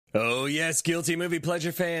Oh yes, Guilty Movie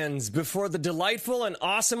Pleasure fans. Before the delightful and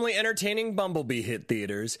awesomely entertaining Bumblebee hit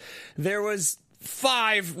theaters, there was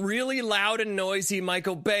 5 really loud and noisy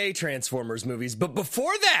Michael Bay Transformers movies. But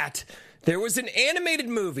before that, there was an animated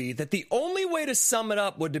movie that the only way to sum it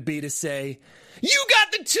up would be to say, "You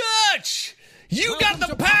got the touch! You got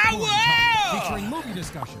the power!" Talk, featuring movie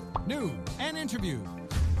discussion, news, and interviews.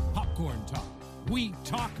 Popcorn Talk. We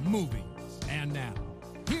talk movies. And now,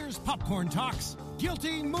 here's Popcorn Talk's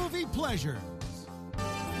Guilty Movie Pleasures.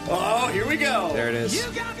 Oh, here we go. There it is.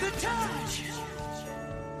 You got the touch.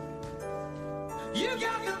 You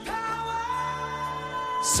got the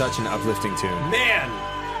power. Such an uplifting tune. Man.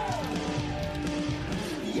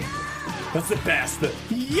 That's the best.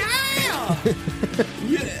 Yeah!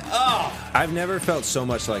 Yeah! Oh. I've never felt so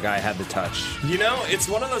much like I had the touch. You know, it's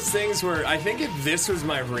one of those things where I think if this was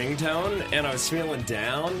my ringtone and I was feeling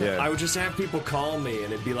down, I would just have people call me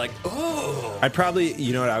and it'd be like, oh. I'd probably,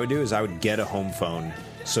 you know what I would do is I would get a home phone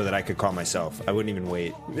so that I could call myself. I wouldn't even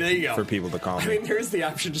wait there you go. for people to call me. I mean, there's the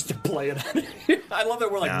option just to play it on it. I love that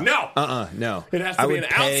we're like, no. No. It has to be an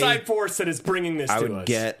outside force that is bringing this to us. I would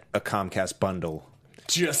get a Comcast bundle.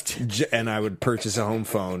 And I would purchase a home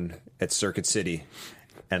phone at Circuit City,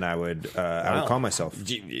 and I would call myself.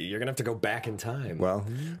 You're gonna have to go back in time. Well,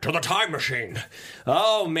 to the time machine.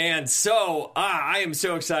 Oh man, so I am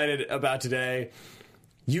so excited about today.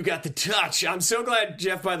 You got the touch. I'm so glad,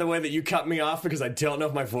 Jeff, by the way, that you cut me off because I don't know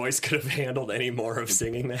if my voice could have handled any more of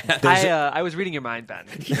singing that. I was reading your mind, Ben.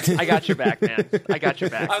 I got your back, man. I got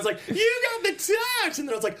your back. I was like, you got the touch! And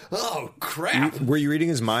then I was like, oh, crap. Were you reading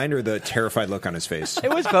his mind or the terrified look on his face?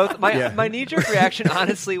 It was both. My knee-jerk reaction,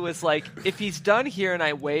 honestly, was like, if he's done here and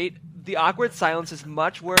I wait, the awkward silence is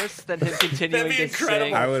much worse than him continuing That'd be to incredible.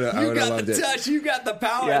 sing. I would have loved it. You got the touch. You got the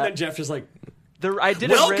power. Yeah. And then Jeff just like, Welcome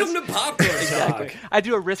to Popcorn exactly. Talk. I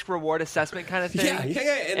do a risk-reward assessment kind of thing. Yeah.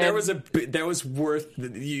 And there was worth.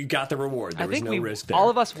 You got the reward. There was no risk there. All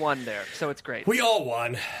of us won there, so it's great. We all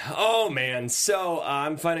won. Oh man. So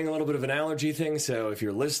I'm fighting a little bit of an allergy thing. So if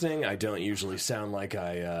you're listening, I don't usually sound like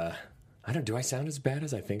I don't. Do I sound as bad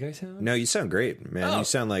as I think I sound? No, you sound great, man. Oh, you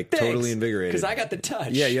sound like thanks. totally invigorated. Because I got the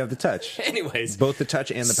touch. Yeah, you have the touch. Anyways, both the touch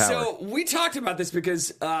and the power. So we talked about this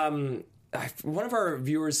because one of our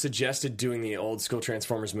viewers suggested doing the old school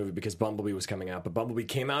Transformers movie because Bumblebee was coming out, but Bumblebee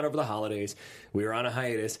came out over the holidays. We were on a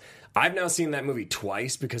hiatus. I've now seen that movie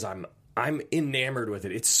twice because I'm enamored with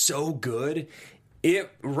it. It's so good.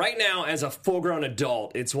 Right now, as a full-grown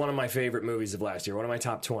adult, it's one of my favorite movies of last year. One of my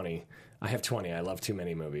top 20. I have 20. I love too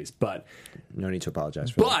many movies, but no need to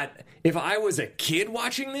apologize for that. But if I was a kid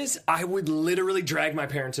watching this, I would literally drag my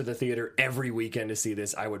parents to the theater every weekend to see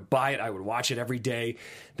this. I would buy it. I would watch it every day.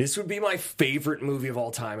 This would be my favorite movie of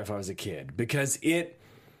all time if I was a kid because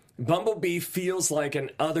Bumblebee feels like,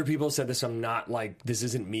 and other people said this, I'm not like, this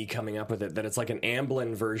isn't me coming up with it, that it's like an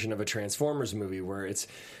Amblin version of a Transformers movie where it's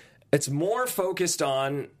more focused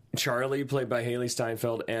on Charlie, played by Haley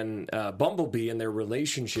Steinfeld, and Bumblebee and their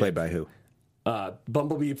relationship. Played by who?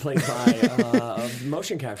 Bumblebee played by a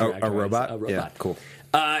motion capture actor. A robot? A robot. Yeah, cool.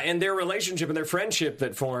 And their relationship and their friendship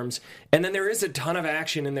that forms. And then there is a ton of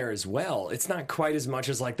action in there as well. It's not quite as much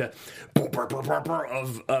as like the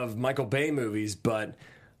of Michael Bay movies, but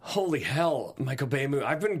holy hell, Michael Bay movie.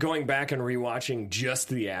 I've been going back and rewatching just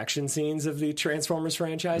the action scenes of the Transformers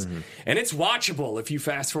franchise, and it's watchable if you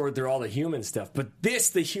fast forward through all the human stuff. But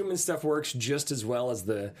the human stuff works just as well as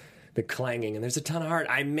the clanging, and there's a ton of heart.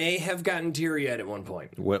 I may have gotten teary-eyed at one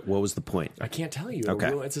point. What was the point? I can't tell you. Okay.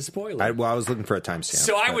 It's a spoiler. I was looking for a timestamp.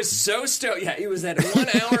 So I was so stoked. Yeah, it was at 1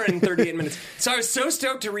 hour and 38 minutes. So I was so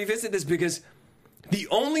stoked to revisit this because the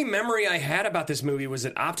only memory I had about this movie was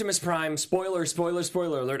that Optimus Prime, spoiler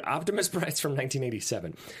alert, Optimus Prime, it's from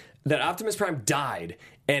 1987, that Optimus Prime died,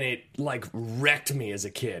 and it, like, wrecked me as a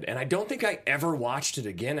kid. And I don't think I ever watched it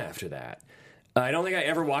again after that. I don't think I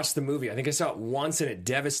ever watched the movie. I think I saw it once, and it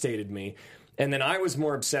devastated me. And then I was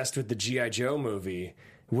more obsessed with the G.I. Joe movie,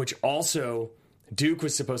 which also... Duke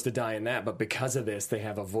was supposed to die in that, but because of this, they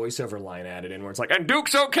have a voiceover line added in where it's like, and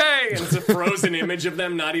Duke's okay! And it's a frozen image of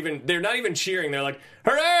them they're not even cheering. They're like,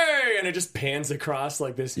 hooray! And it just pans across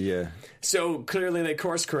like this. Yeah. So clearly they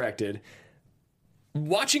course corrected.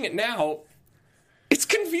 Watching it now, it's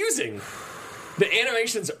confusing. The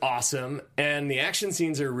animation's awesome, and the action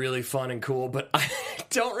scenes are really fun and cool, but I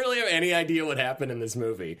don't really have any idea what happened in this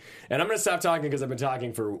movie. And I'm going to stop talking because I've been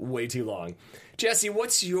talking for way too long. Jesse,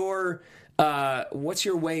 what's your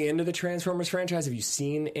way into the Transformers franchise? Have you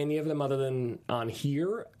seen any of them other than on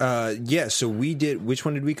here? Yeah, so we did... Which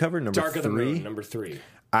one did we cover? Number 3? Dark of the Moon, number 3.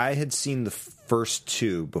 I had seen the first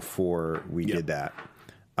 2 before we did that.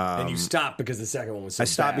 And you stopped because the second one was so bad. I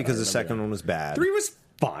stopped because the second one was bad.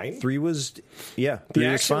 fine. 3 was, yeah. The 3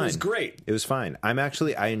 action was was fine. great. It was fine.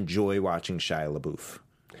 I enjoy watching Shia LaBeouf.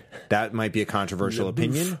 That might be a controversial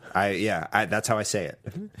opinion. That's how I say it.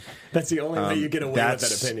 That's the only way you get away with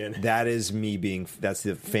that opinion. That is me being. That's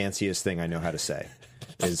the fanciest thing I know how to say.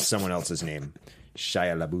 Is someone else's name,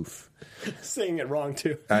 Shia LaBeouf. Saying it wrong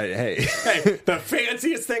too. Hey, the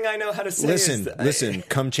fanciest thing I know how to say. Listen.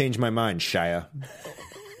 Come change my mind, Shia.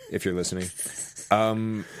 If you're listening.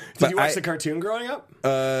 Did you watch the cartoon growing up?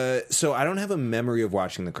 So I don't have a memory of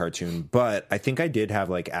watching the cartoon, but I think I did have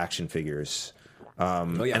like action figures.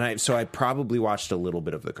 And I probably watched a little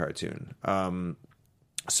bit of the cartoon.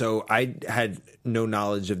 So I had no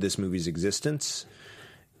knowledge of this movie's existence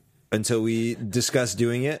until we discussed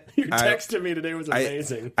doing it. Your text to me today was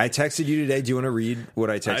amazing. I texted you today. Do you want to read what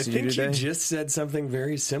I texted you today? I think you just said something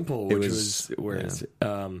very simple, which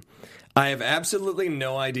I have absolutely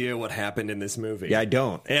no idea what happened in this movie. Yeah, I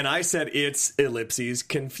don't. And I said it's ellipses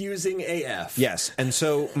confusing AF. Yes. And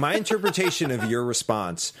so my interpretation of your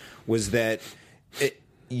response was that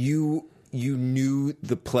you knew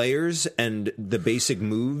the players and the basic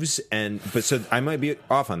moves, but so I might be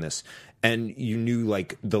off on this. And you knew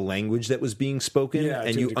like the language that was being spoken,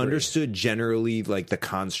 and you understood generally like the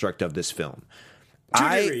construct of this film.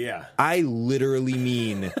 I literally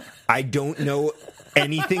mean I don't know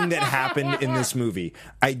anything that happened in this movie.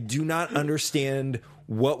 I do not understand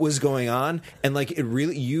what was going on, and like it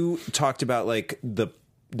really. You talked about like the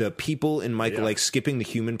people in Michael, like skipping the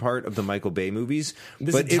human part of the Michael Bay movies.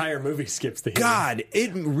 This entire movie skips the human. God,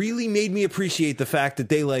 it really made me appreciate the fact that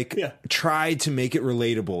they tried to make it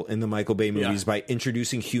relatable in the Michael Bay movies by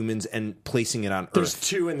introducing humans and placing it on Earth. There's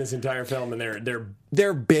 2 in this entire film, and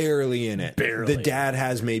they're barely in it. Barely. The dad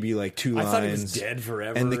has maybe like 2 lines. I thought he was dead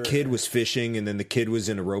forever. And the kid was fishing, and then the kid was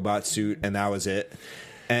in a robot suit, and that was it.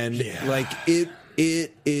 And like it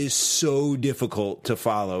is so difficult to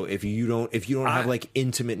follow if you don't have like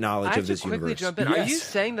intimate knowledge of this universe. Jump in. Yes. Are you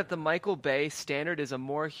saying that the Michael Bay standard is a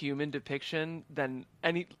more human depiction than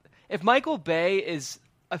any? If Michael Bay is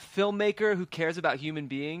a filmmaker who cares about human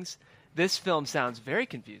beings, this film sounds very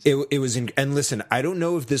confusing. It was, and listen, I don't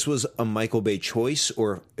know if this was a Michael Bay choice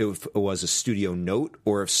or if it was a studio note,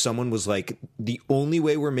 or if someone was like, the only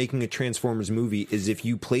way we're making a Transformers movie is if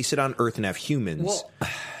you place it on Earth and have humans. Well,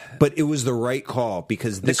 but it was the right call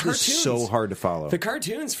because this was so hard to follow. The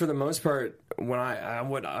cartoons, for the most part, what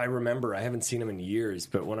I remember, I haven't seen them in years,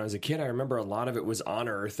 but when I was a kid, I remember a lot of it was on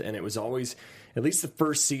Earth, and it was always, at least the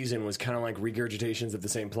first season, was kind of like regurgitations of the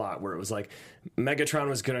same plot, where it was like Megatron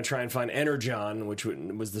was going to try and find Energon, which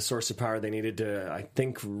was the source of power they needed to, I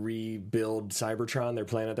think, rebuild Cybertron, their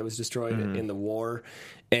planet that was destroyed in the war,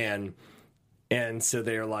 and so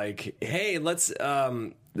they're like, hey, let's.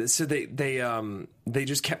 So they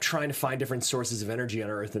just kept trying to find different sources of energy on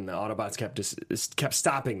Earth, and the Autobots kept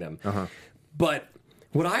stopping them. But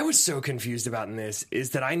what I was so confused about in this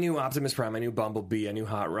is that I knew Optimus Prime, I knew Bumblebee, I knew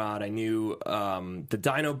Hot Rod, I knew the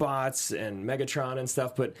Dinobots and Megatron and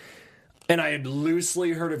stuff, and I had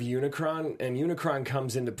loosely heard of Unicron, and Unicron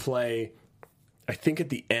comes into play, I think, at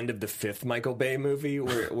the end of the 5th Michael Bay movie,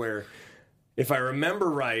 where if I remember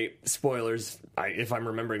right, spoilers, if I'm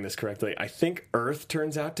remembering this correctly, I think Earth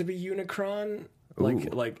turns out to be Unicron.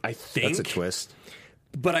 Like I think that's a twist.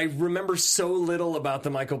 But I remember so little about the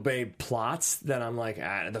Michael Bay plots that I'm like,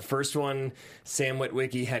 the first one, Sam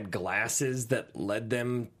Witwicky had glasses that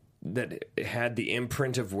had the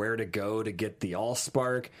imprint of where to go to get the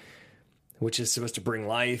Allspark, which is supposed to bring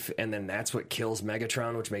life, and then that's what kills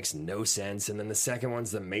Megatron, which makes no sense. And then the second one's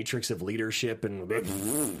the Matrix of Leadership, and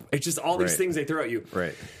it's just all these things they throw at you.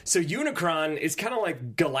 Right. So Unicron is kind of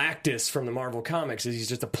like Galactus from the Marvel Comics. He's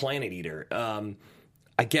just a planet eater,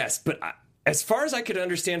 I guess. But as far as I could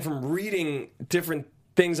understand from reading different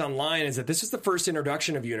things online, is that this is the first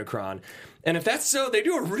introduction of Unicron. And if that's so, they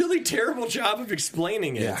do a really terrible job of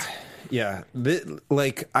explaining it. Yeah.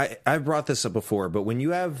 Like I brought this up before, but when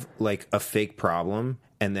you have like a fake problem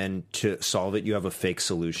and then to solve it you have a fake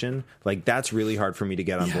solution, like that's really hard for me to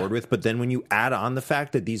get on board with. But then when you add on the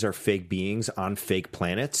fact that these are fake beings on fake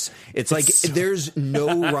planets, it's like there's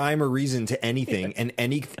no rhyme or reason to anything, and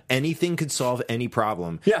anything could solve any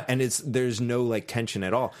problem. Yeah, and there's no like tension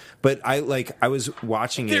at all. But I was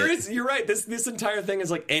watching it. You're right. This entire thing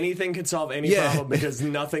is like anything could solve any problem because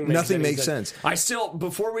nothing makes sense. I still,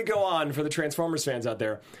 before we go on, for the Transformers fans out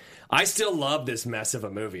there, I still love this mess of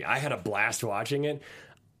a movie. I had a blast watching it.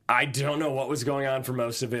 I don't know what was going on for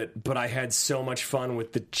most of it, but I had so much fun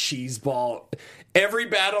with the cheese ball. Every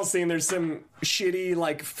battle scene, there's some shitty,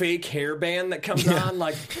 like, fake hair band that comes on,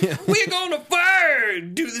 like, we're gonna fire,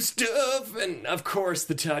 do the stuff, and of course,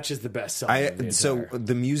 The Touch is the best song. So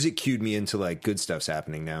the music cued me into like good stuff's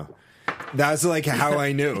happening now. That's like how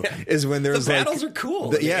I knew is when there's The like battles are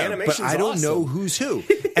cool. the- The yeah, but animation's I don't know awesome. who's who,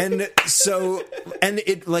 and so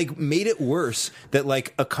it like made it worse that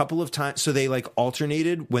like a couple of times. So they like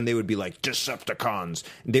alternated when they would be like Decepticons.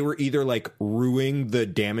 They were either like ruining the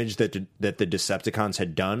damage that the Decepticons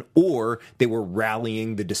had done, or they were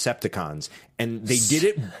rallying the Decepticons, and they did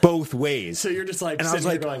it both ways. So you're just like, and I was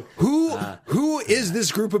sitting like, there going, who is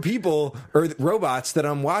this group of people or robots that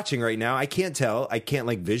I'm watching right now? I can't tell. I can't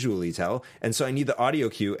like visually tell. And so I need the audio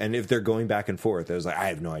cue. And if they're going back and forth, I was like, I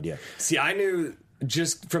have no idea. See, I knew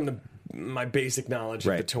just from my basic knowledge of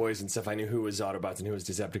Right. the toys and stuff, I knew who was Autobots and who was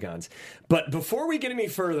Decepticons. But before we get any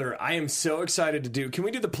further, I am so excited to can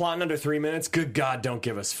we do the plot in under 3 minutes? Good God, don't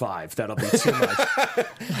give us 5. That'll be too much.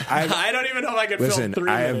 I don't even know if I can Listen, fill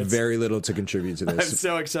 3 I minutes. have very little to contribute to I'm this,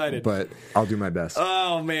 so excited. but I'll do my best.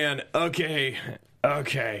 Oh, man. Okay.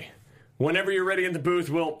 Whenever you're ready in the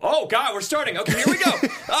booth, oh, God, we're starting. Okay, here we go.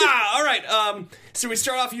 All right. So we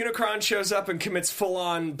start off, Unicron shows up and commits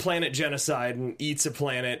full-on planet genocide and eats a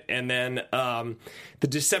planet. And then the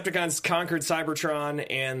Decepticons conquered Cybertron,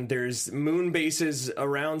 and there's moon bases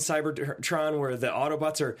around Cybertron where the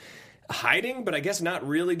Autobots are hiding, but I guess not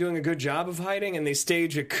really doing a good job of hiding. And they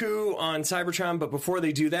stage a coup on Cybertron, but before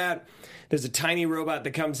they do that, there's a tiny robot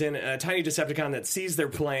that comes in, a tiny Decepticon that sees their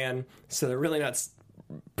plan, so they're really not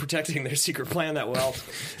protecting their secret plan that well.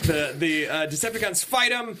 The Decepticons fight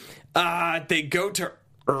them. They go to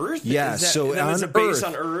Earth. Yeah, so there's on a base Earth,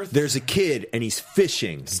 on Earth. there's a kid and he's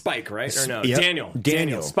fishing. Spike, right? Or no? Yep. Daniel.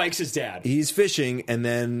 Daniel. Spike's his dad. He's fishing, and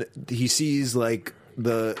then he sees like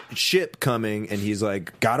the ship coming, and he's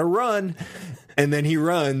like, "Gotta run!" And then he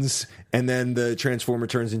runs, and then the Transformer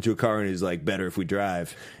turns into a car, and he's like, "Better if we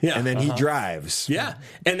drive." Yeah, and then he drives. Yeah,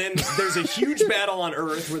 and then there's a huge battle on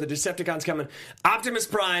Earth where the Decepticons come in. Optimus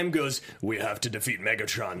Prime goes, "We have to defeat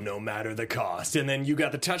Megatron no matter the cost." And then you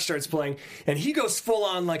got the Touch starts playing, and he goes full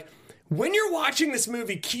on like, when you're watching this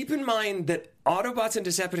movie, keep in mind that Autobots and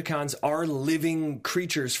Decepticons are living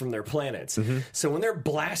creatures from their planets. So when they're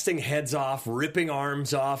blasting heads off, ripping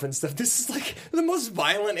arms off and stuff, this is like the most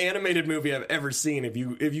violent animated movie I've ever seen if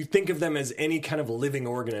you think of them as any kind of living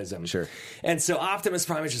organism. Sure. And so Optimus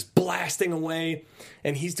Prime is just blasting away,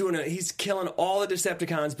 and he's killing all the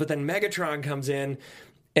Decepticons, but then Megatron comes in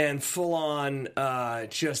and full on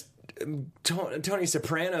just Tony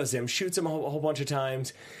Sopranos him, shoots him a whole bunch of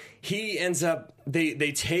times. He ends up. They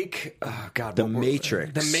take. Oh God, The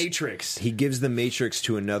Matrix. The Matrix. He gives the Matrix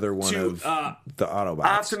to another one To, of the Autobots.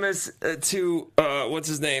 Optimus to what's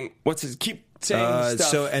his name? Keep saying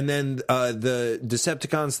stuff. So and then the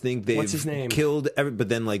Decepticons think they've What's his name? killed but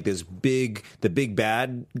then like the big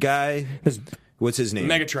bad guy. What's his name?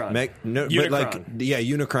 Megatron. No, Unicron. but like, yeah,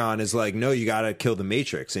 Unicron is like, no, you got to kill the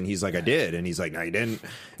Matrix, and he's like, I did, and he's like, no, you didn't, and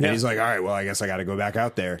Yeah. he's like, all right, well, I guess I got to go back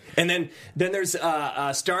out there. And then there's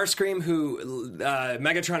Starscream, who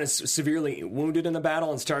Megatron is severely wounded in the battle,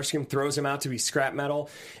 and Starscream throws him out to be scrap metal,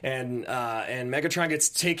 and Megatron gets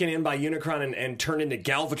taken in by Unicron and turned into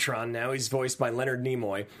Galvatron. Now he's voiced by Leonard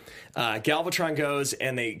Nimoy. Galvatron goes,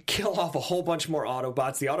 and they kill off a whole bunch more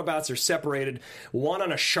Autobots. The Autobots are separated, one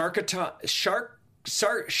on a Sharkticon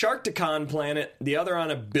planet, the other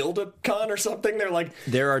on a Buildacon or something.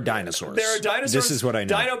 There are dinosaurs. There are dinosaurs. This is what I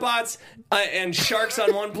know. Dinobots and sharks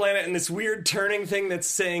on one planet, and this weird turning thing that's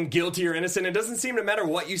saying guilty or innocent. It doesn't seem to matter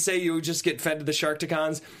what you say; you just get fed to the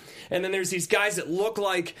Sharkticons. And then there's these guys that look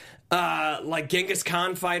like Genghis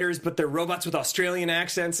Khan fighters, but they're robots with Australian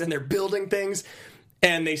accents, and they're building things.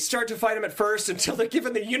 And they start to fight him at first until they're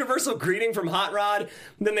given the universal greeting from Hot Rod.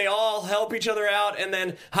 Then they all help each other out, and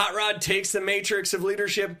then Hot Rod takes the Matrix of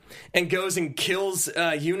leadership and goes and kills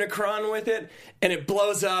Unicron with it, and it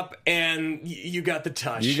blows up, and you got the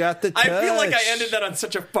touch. You got the I feel like I touch. ended that on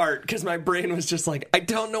such a fart, because my brain was just like, I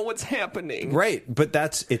don't know what's happening. Right, but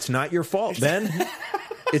it's not your fault, Ben.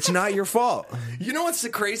 It's not your fault. You know what's the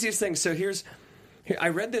craziest thing? So here I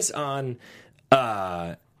read this on...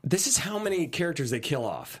 this is how many characters they kill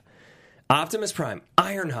off. Optimus Prime,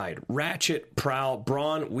 Ironhide, Ratchet, Prowl,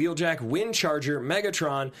 Brawn, Wheeljack, Windcharger,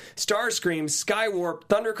 Megatron, Starscream, Skywarp,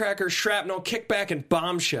 Thundercracker, Shrapnel, Kickback, and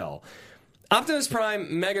Bombshell. Optimus Prime,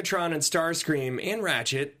 Megatron, and Starscream, and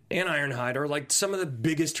Ratchet, and Ironhide are like some of the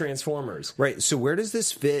biggest Transformers. Right, so where does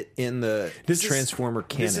this fit in the Transformer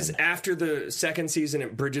canon? This is after the second season.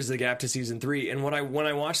 It bridges the gap to season 3. And when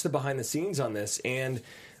I watched the behind the scenes on this, and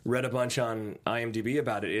read a bunch on IMDb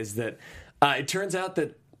about it, is that it turns out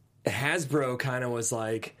that Hasbro kind of was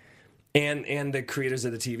like, and the creators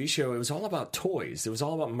of the TV show, it was all about toys. It was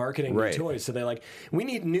all about marketing new toys. So they're like, we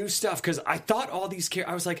need new stuff. Because I thought all these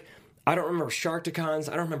I was like, I don't remember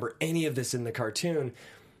Sharkticons. I don't remember any of this in the cartoon.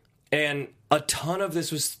 And a ton of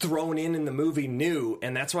this was thrown in the movie new.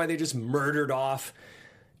 And that's why they just murdered off.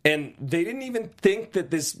 And they didn't even think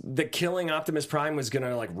that killing Optimus Prime was going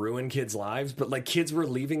to like ruin kids' lives. But like kids were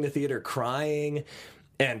leaving the theater crying.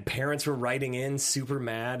 And parents were writing in super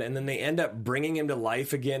mad, and then they end up bringing him to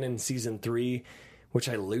life again in season 3, which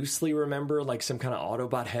I loosely remember, like some kind of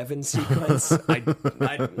Autobot heaven sequence.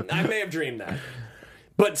 I may have dreamed that.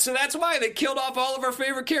 But so that's why they killed off all of our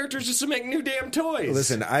favorite characters just to make new damn toys.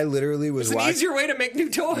 Listen, I literally was It's an easier way to make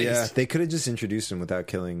new toys. Yeah, they could have just introduced them without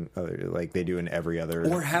killing, like they do in every other.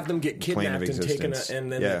 Or have them get kidnapped and taken,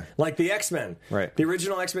 and then like the X-Men. Right. The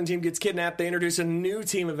original X-Men team gets kidnapped. They introduce a new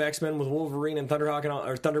team of X-Men with Wolverine and Thunderhawk and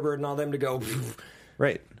or Thunderbird and all them to go.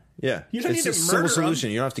 Right. Yeah. You don't it's need a to simple murder solution.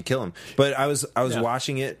 them. You don't have to kill them. But I was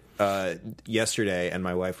watching it yesterday, and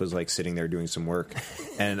my wife was like sitting there doing some work,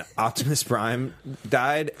 and Optimus Prime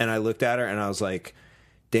died, and I looked at her and I was like,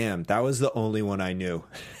 damn, that was the only one I knew.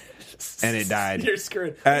 And it died. You're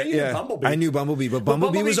screwed. Bumblebee. I knew Bumblebee, but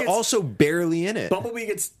Bumblebee was also barely in it. Bumblebee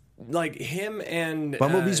gets like him and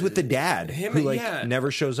Bumblebee's with the dad, who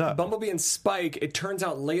never shows up. Bumblebee and Spike. It turns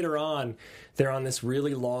out later on they're on this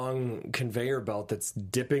really long conveyor belt that's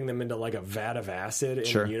dipping them into like a vat of acid in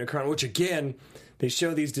Unicron. Which again, they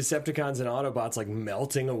show these Decepticons and Autobots like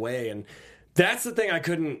melting away, and that's the thing I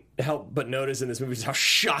couldn't help but notice in this movie is how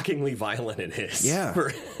shockingly violent it is. Yeah,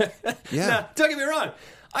 Now, don't get me wrong,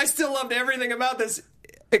 I still loved everything about this,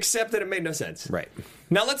 except that it made no sense. Right.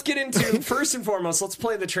 Now let's get into, first and foremost, let's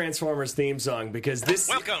play the Transformers theme song, because this...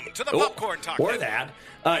 Welcome to the Popcorn Talk. Or that.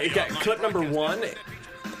 It got clip number 1.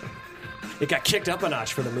 It got kicked up a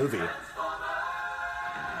notch for the movie.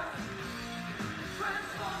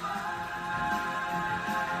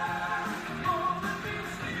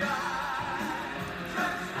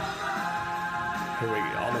 Here we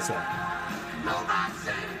go, almost there.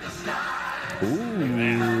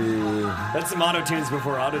 Ooh. That's some auto-tunes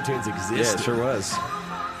before auto-tunes existed. Yeah, it sure was.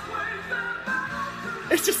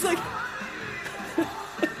 It's just like...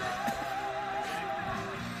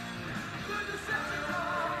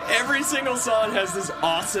 Every single song has this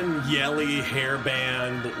awesome yelly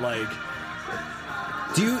hairband, like...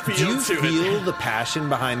 Do you feel it. the passion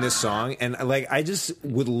behind this song? And like, I just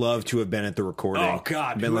would love to have been at the recording. Oh,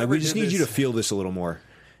 God. Been like, we just need you to feel this a little more.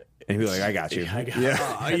 And he'd be like, I got you.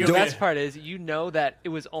 The best part is, you know that it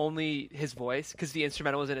was only his voice because the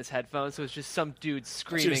instrumental was in his headphones, so it's just some dude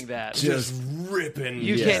screaming just ripping.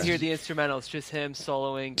 You can't hear the instrumental; it's just him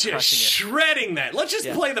soloing, just crushing it, shredding that. Let's just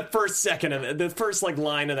play the first second of it, the first like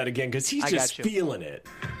line of that again, because he's just feeling it.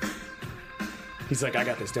 He's like, I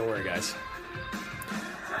got this. Don't worry, guys.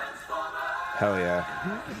 Hell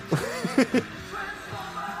yeah.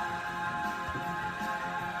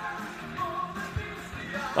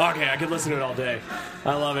 Okay, I could listen to it all day.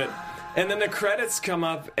 I love it. And then the credits come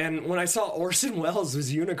up, and when I saw Orson Welles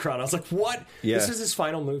was Unicron, I was like, what? Yeah. This was his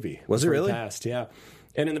final movie. Was it really? Passed, yeah.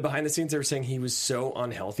 And in the behind the scenes, they were saying he was so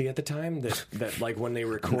unhealthy at the time that like when they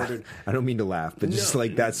recorded... I don't mean to laugh, but just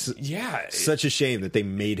like that's such a shame that they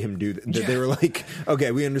made him do that. They were like,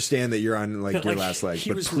 okay, we understand that you're on like your last legs,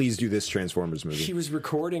 but please do this Transformers movie. He was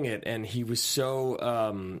recording it, and he was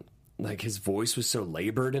so... like his voice was so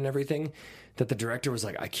labored and everything that the director was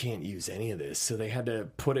like, I can't use any of this. So they had to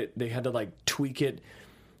like tweak it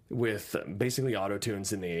with basically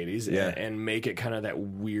auto-tunes in the 80s and make it kind of that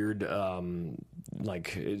weird,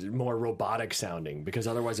 like more robotic sounding, because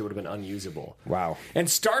otherwise it would have been unusable. Wow. And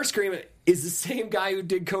Starscream is the same guy who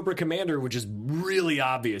did Cobra Commander, which is really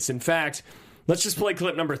obvious. In fact, let's just play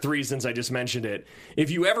clip number 3 since I just mentioned it.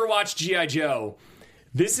 If you ever watched G.I. Joe,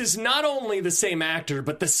 this is not only the same actor,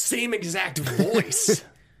 but the same exact voice.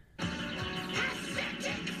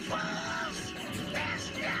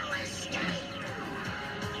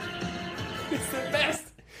 It's the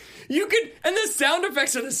best. You could, and the sound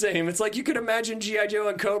effects are the same. It's like you could imagine G.I. Joe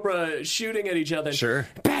and Cobra shooting at each other. Sure.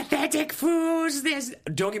 Pathetic fools. This.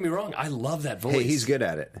 Don't get me wrong. I love that voice. Hey, he's good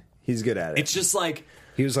at it. He's good at it. It's just like...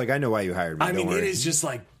 He was like, I know why you hired me. I mean, it is just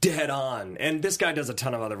like dead on. And this guy does a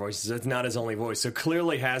ton of other voices. It's not his only voice. So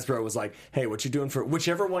clearly Hasbro was like, hey, what you doing for...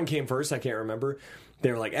 Whichever one came first, I can't remember.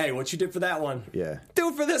 They were like, hey, what you did for that one? Yeah. Do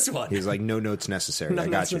it for this one. He's like, no notes necessary. No I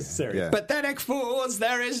got notes you. necessary. Yeah. Pathetic fools,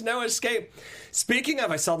 there is no escape. Speaking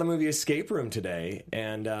of, I saw the movie Escape Room today,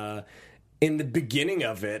 and in the beginning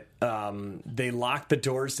of it, they locked the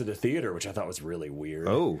doors to the theater, which I thought was really weird.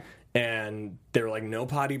 Oh. And they were like, no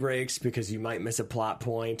potty breaks because you might miss a plot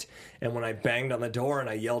point. And when I banged on the door and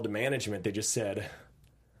I yelled to management, they just said,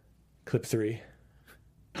 clip 3.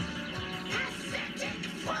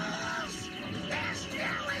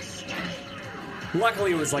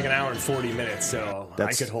 Luckily, it was like an hour and 40 minutes, so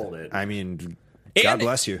I could hold it. I mean, God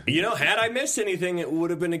bless you. You know, had I missed anything, it would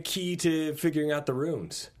have been a key to figuring out the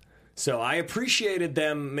rooms. So I appreciated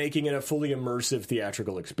them making it a fully immersive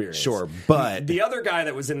theatrical experience. Sure, but the other guy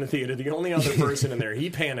that was in the theater, the only other person in there, he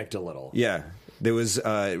panicked a little. Yeah, there was,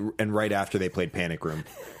 and right after they played Panic Room,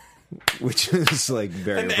 which is like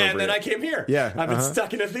very appropriate. And then I came here. Yeah, I've been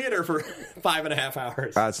stuck in a theater for 5.5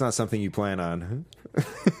 hours. It's not something you plan on.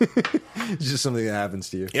 It's just something that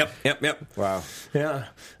happens to you. Yep. Wow. Yeah.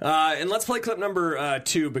 And let's play clip number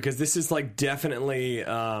 2 because this is like definitely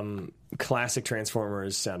classic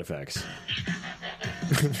Transformers sound effects.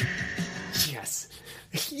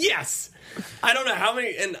 Yes. I don't know how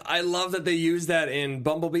many, and I love that they used that in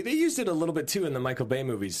Bumblebee. They used it a little bit too in the Michael Bay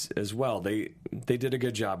movies as well. They did a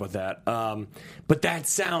good job with that. But that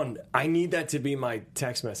sound, I need that to be my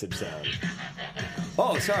text message sound.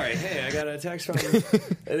 Oh, sorry. Hey, I got a text from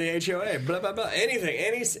the HOA. Blah blah blah. Anything,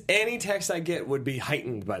 any text I get would be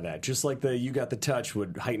heightened by that. Just like the "You Got the Touch"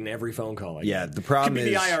 would heighten every phone call. The problem could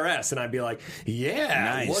be is the IRS, and I'd be like, "Yeah,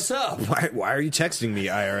 nice. What's up? Why are you texting me,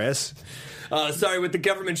 IRS? Sorry, with the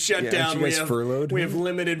government shutdown, you guys furloughed? We have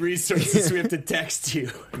limited resources. We have to text you.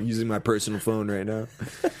 I'm using my personal phone right now.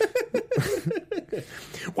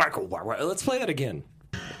 Let's play that again.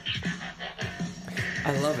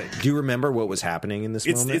 I love it. Do you remember what was happening in this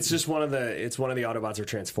moment? It's just one of the Autobots are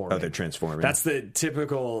transforming. Oh, they're transforming. That's the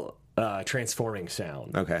typical transforming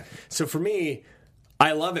sound. Okay. So for me,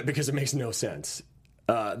 I love it because it makes no sense.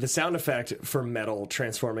 The sound effect for metal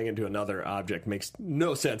transforming into another object makes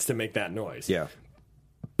no sense to make that noise. Yeah.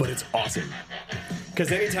 But it's awesome.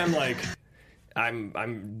 Because anytime, like,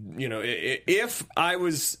 I'm, you know, if I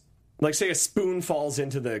was, like, say a spoon falls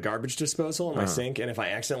into the garbage disposal in my sink, and if I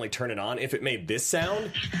accidentally turn it on, if it made this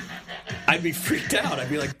sound, I'd be freaked out. I'd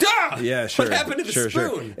be like, duh! Yeah, sure. What happened to the spoon?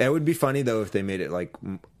 Sure. It would be funny, though, if they made it, like,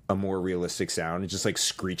 a more realistic sound. It's just, like,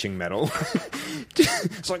 screeching metal.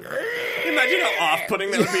 It's like... Imagine how off-putting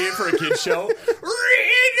that would be for a kid's show.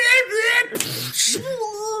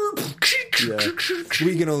 Yeah.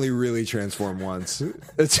 We can only really transform once.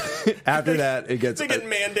 After that, it gets... They get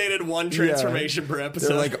mandated one transformation per episode.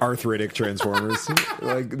 They're like arthritic transformers.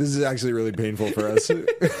 Like, this is actually really painful for us.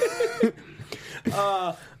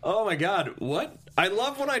 Oh my god, what? I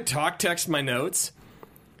love when I talk text my notes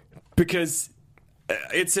because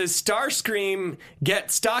it says Starscream get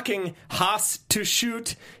stalking has to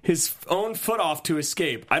shoot his own foot off to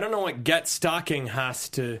escape. I don't know what get stalking has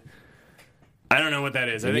to... I don't know what that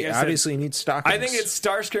is. I think obviously needs stockings. I think it's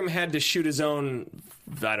Starscream had to shoot his own...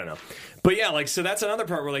 I don't know. But yeah, like, so that's another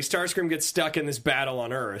part where, like, Starscream gets stuck in this battle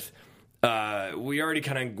on Earth. We already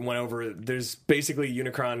kind of went over... There's basically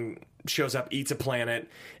Unicron shows up, eats a planet,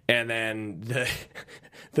 and then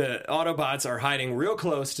the Autobots are hiding real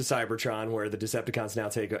close to Cybertron, where the Decepticons now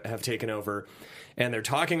have taken over, and they're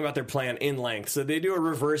talking about their plan in length. So they do a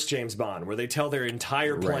reverse James Bond, where they tell their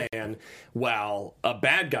entire plan while a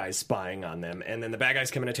bad guy's spying on them, and then the bad guys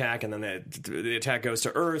come and attack, and then the attack goes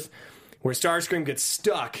to Earth, where Starscream gets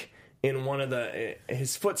stuck in one of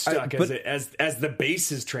his foot stuck as the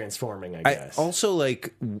base is transforming, I guess. Also,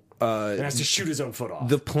 like, and has to shoot his own foot off.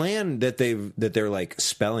 The plan that they're like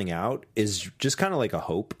spelling out is just kind of like a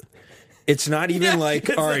hope. It's not even like,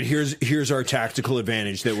 all right, here's our tactical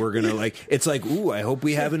advantage that we're gonna like. It's like, ooh, I hope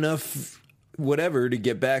we have enough whatever to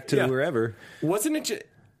get back to wherever. Wasn't it just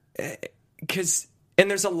because? And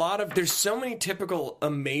there's so many typical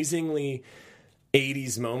amazingly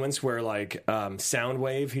 80s moments where, like,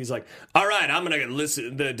 Soundwave, he's like, all right, I'm gonna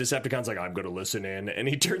listen. The Decepticon's like, I'm gonna listen in, and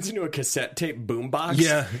he turns into a cassette tape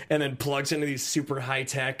boombox, and then plugs into these super high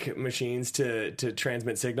tech machines to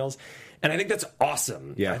transmit signals. And I think that's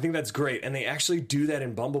awesome. Yeah, I think that's great. And they actually do that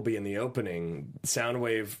in Bumblebee in the opening.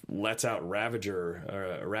 Soundwave lets out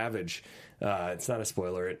Ravage. It's not a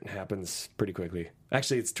spoiler. It happens pretty quickly.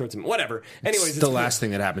 Actually, it's towards him. Whatever. Anyways, it's the last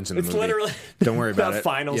thing that happens in the movie. It's literally... Don't worry about it.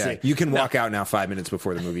 Final scene. You can walk out now 5 minutes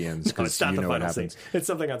before the movie ends because no, you know what happens. Scene. It's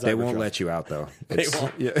something on Cybertron. They won't let you out, though. They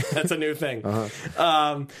won't. Yeah. That's a new thing.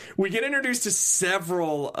 We get introduced to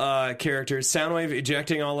several characters. Soundwave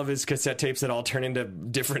ejecting all of his cassette tapes that all turn into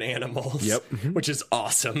different animals, which is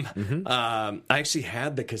awesome. I actually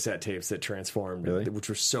had the cassette tapes that transformed, which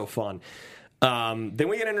were so fun. Then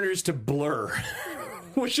we get introduced to Blur,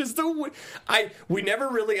 which is we never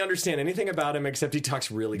really understand anything about him except he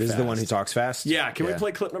talks really fast. This is the one who talks fast? Yeah, can we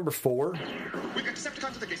play clip number 4? We've got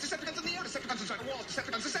Decepticons at the gates, Decepticons in the air, Decepticons inside the walls,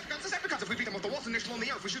 Decepticons. and they're still in the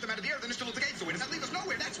air. If we shoot them out of the air, then they're still at the gate. So where does that leave us?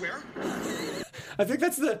 Nowhere, that's where. I think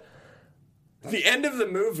that's the end of the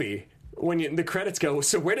movie when the credits go.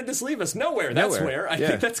 So where did this leave us? Nowhere. That's Nowhere. where. I Yeah.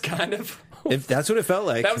 think that's kind of. If that's what it felt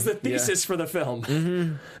like. That was the thesis for the film.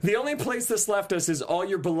 Mm-hmm. The only place this left us is all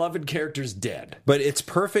your beloved characters dead. But it's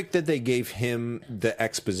perfect that they gave him the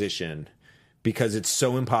exposition because it's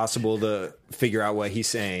so impossible to figure out what he's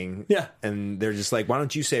saying. Yeah. And they're just like, why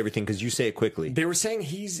don't you say everything? Because you say it quickly. They were saying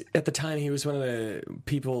at the time he was one of the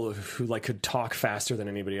people who like could talk faster than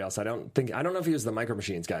anybody else. I don't know if he was the Micro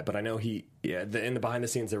Machines guy, but I know in the behind the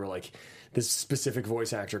scenes they were like, this specific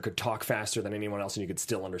voice actor could talk faster than anyone else and you could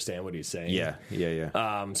still understand what he's saying. Yeah.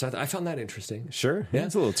 So I found that interesting. Sure. Yeah.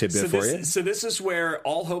 It's a little tidbit for you. So this is where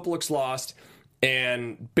all hope looks lost.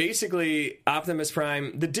 And basically, Optimus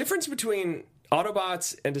Prime, the difference between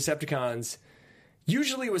Autobots and Decepticons,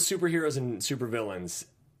 usually with superheroes and supervillains,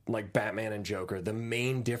 like Batman and Joker, the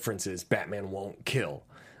main difference is Batman won't kill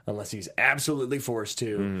unless he's absolutely forced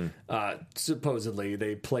to. Supposedly,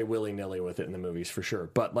 they play willy-nilly with it in the movies for sure.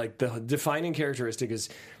 But like the defining characteristic is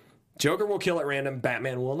Joker will kill at random,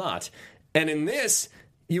 Batman will not. And in this,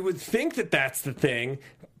 you would think that that's the thing,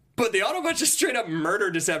 but the Autobots just straight up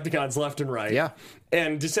murder Decepticons left and right. Yeah.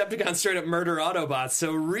 And Decepticons straight up murder Autobots.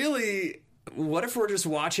 So really, what if we're just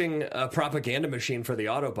watching a propaganda machine for the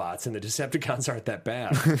Autobots and the Decepticons aren't that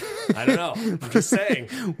bad? I don't know. I'm just saying.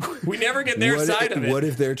 We never get their side of it. What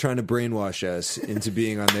if they're trying to brainwash us into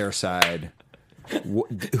being on their side?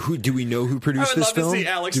 Who do we know who I produced would this love film? to see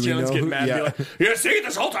Alex Do we Jones know get who- mad and yeah. be like, you see,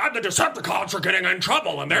 this whole time the Decepticons are getting in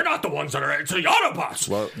trouble and they're not the ones that are, it's the Autobots.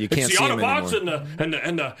 Well, you can't it's see the 'em Autobots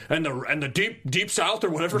anymore. and the deep South or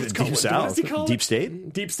whatever it's called. Deep What South. does he call Deep it?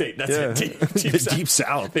 State? Deep State, that's Yeah. it. Deep The South. Deep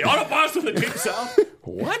South. The Autobots and the Deep South?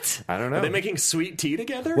 What? I don't know. Are they making sweet tea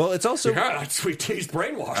together? Well, it's also- Yeah, that sweet tea's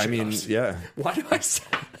brainwashing I mean, us. yeah. Why do I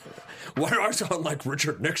sound like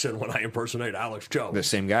Richard Nixon when I impersonate Alex Jones? The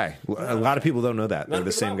same guy. A lot of people don't know that. They're of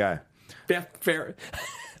the people same don't. guy. Yeah, fair.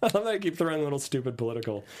 I love that I keep throwing little stupid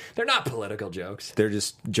political. They're not political jokes. They're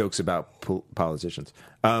just jokes about politicians.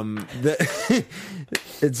 It's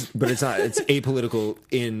not. It's apolitical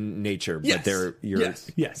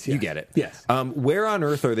you get it. Yes. Where on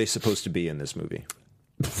earth are they supposed to be in this movie?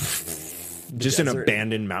 Just an desert.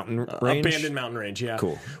 abandoned mountain range. Abandoned mountain range, yeah.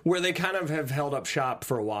 Cool. Where they kind of have held up shop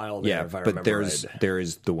for a while there, Yeah, if I but remember there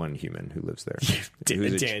is the one human who lives there,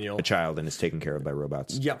 who's Daniel. a child and is taken care of by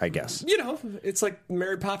robots. Yep. I guess. You know, it's like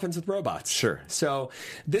Mary Poppins with robots. Sure. So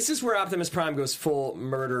this is where Optimus Prime goes full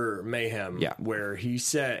murder mayhem. Yeah. Where he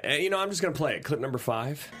said, I'm just going to play it. Clip number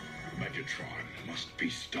 5. Megatron must be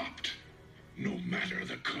stopped, no matter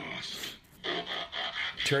the cost.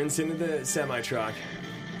 Turns into the semi-truck.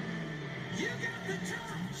 You got the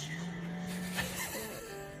touch.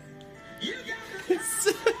 You got the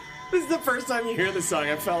This is the first time you hear the song.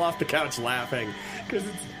 I fell off the couch laughing because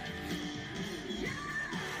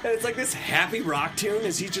it's like this happy rock tune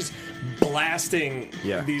as he's just blasting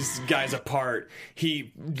these guys apart.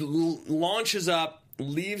 He launches up,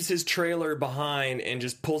 leaves his trailer behind, and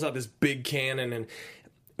just pulls out this big cannon. And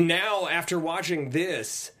now, after watching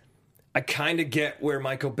this, I kind of get where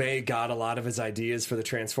Michael Bay got a lot of his ideas for the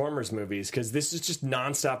Transformers movies, because this is just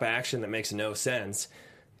nonstop action that makes no sense.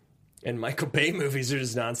 And Michael Bay movies are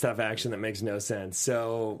just nonstop action that makes no sense.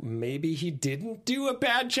 So maybe he didn't do a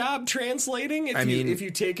bad job translating if you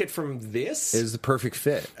take it from this. Is the perfect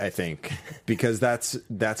fit, I think, because that's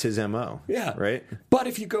his MO. Yeah. Right? But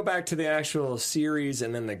if you go back to the actual series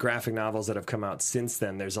and then the graphic novels that have come out since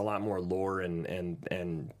then, there's a lot more lore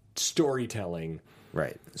and storytelling.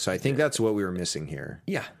 Right. So I think that's what we were missing here.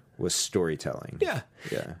 Yeah. Was storytelling. Yeah.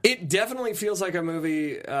 Yeah. It definitely feels like a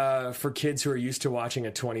movie for kids who are used to watching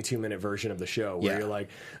a 22-minute version of the show where you're like,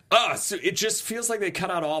 so it just feels like they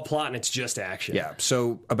cut out all plot and it's just action. Yeah.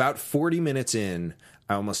 So about 40 minutes in,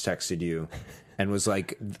 I almost texted you and was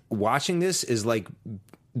like, watching this is like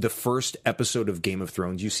the first episode of Game of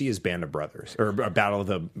Thrones you see is Band of Brothers or Battle of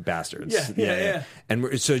the Bastards. Yeah.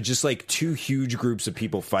 And so just like two huge groups of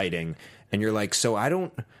people fighting, and you're like, so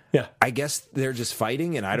Yeah. I guess they're just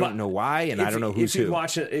fighting, and I don't know why, and I don't know who's who. If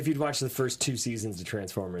you'd watch the first 2 seasons of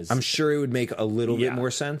Transformers, I'm sure it would make a little bit more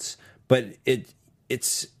sense, but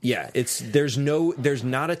there's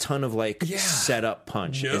not a ton of like setup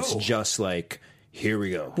punch. No. It's just like, here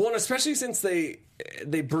we go. Well, and especially since they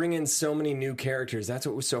bring in so many new characters, that's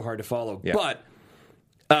what was so hard to follow. Yeah.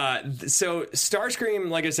 But so Starscream,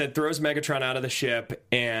 like I said, throws Megatron out of the ship,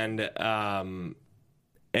 and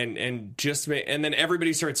then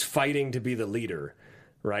everybody starts fighting to be the leader,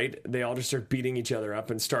 right? They all just start beating each other up,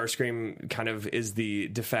 and Starscream kind of is the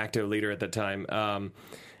de facto leader at that time.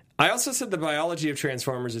 I also said the biology of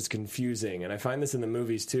Transformers is confusing, and I find this in the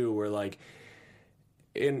movies too, where like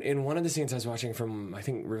in one of the scenes I was watching from I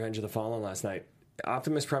think Revenge of the Fallen last night,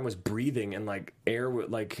 Optimus Prime was breathing and like air when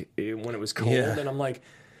it was cold, and I'm like,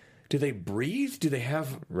 do they breathe? Do they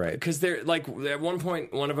have right? Because they're like at one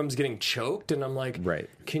point one of them's getting choked, and I'm like, right?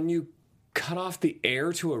 Can you cut off the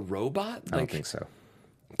air to a robot? I don't think so.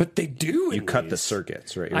 But they do. You cut the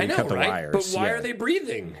circuits, right? I know, you cut the right? wires. But why are they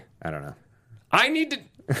breathing? I don't know. I need to.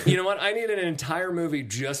 You know what? I need an entire movie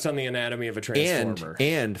just on the anatomy of a Transformer.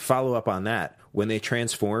 And follow up on that. When they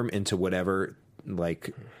transform into whatever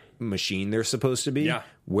like machine they're supposed to be,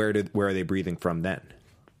 where are they breathing from then?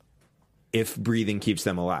 If breathing keeps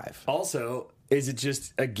them alive. Also, is it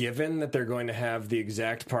just a given that they're going to have the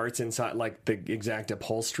exact parts inside, like the exact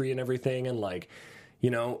upholstery and everything, and like, you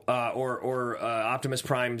know, or Optimus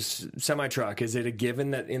Prime's semi-truck? Is it a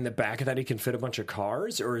given that in the back of that he can fit a bunch of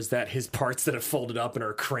cars, or is that his parts that have folded up and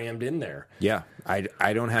are crammed in there? Yeah,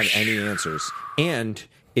 I don't have any answers. And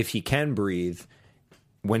if he can breathe,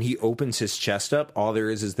 when he opens his chest up, all there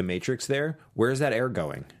is the Matrix there. Where is that air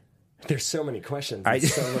going? There's so many questions and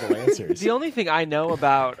so little answers. The only thing I know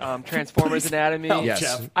about Transformers anatomy,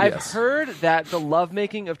 I've heard that the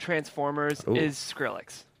lovemaking of Transformers is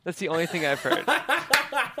Skrillex. That's the only thing I've heard.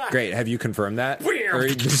 Great. Have you confirmed that?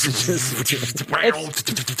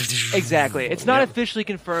 Exactly. It's not officially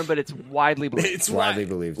confirmed, but it's widely believed. It's widely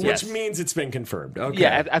believed, which means it's been confirmed. Okay.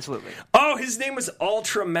 Yeah, absolutely. Oh, his name was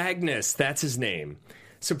Ultra Magnus. That's his name.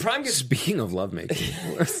 So Prime gets... Speaking of lovemaking.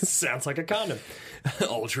 Sounds like a condom.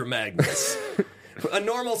 Ultra Magnus. A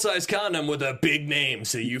normal-sized condom with a big name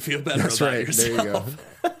so you feel better about yourself.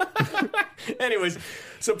 There you go. Anyways,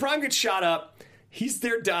 so Prime gets shot up. He's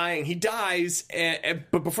there dying. He dies,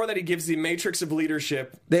 but before that, he gives the Matrix of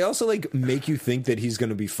Leadership. They also like make you think that he's going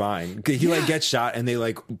to be fine. He like gets shot, and they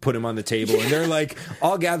like put him on the table, and they're like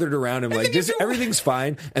all gathered around him, like everything's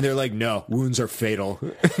fine, and they're like, "No, wounds are fatal."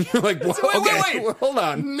 You're like, wait, hold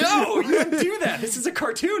on, no, you don't do that. This is a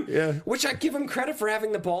cartoon. Yeah. Which I give him credit for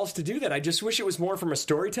having the balls to do that. I just wish it was more from a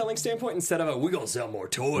storytelling standpoint instead of a "we gonna sell more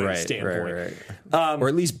toys" standpoint, or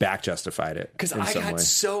at least back justified it. Because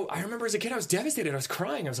I remember as a kid, I was devastated. I was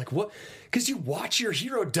crying. I was like, what? Because you watch your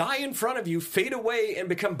hero die in front of you, fade away, and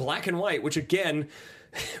become black and white, which again,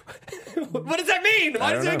 what does that mean?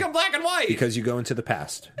 Why does it become black and white? Because you go into the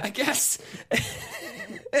past. I guess.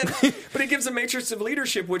 But it gives a Matrix of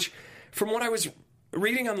Leadership, which, from what I was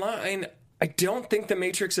reading online, I don't think the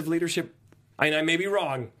Matrix of Leadership, and I may be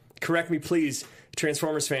wrong, correct me please,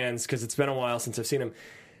 Transformers fans, because it's been a while since I've seen them.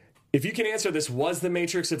 If you can answer this, was the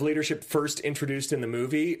Matrix of Leadership first introduced in the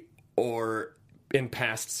movie or in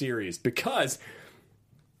past series? Because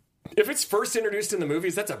if it's first introduced in the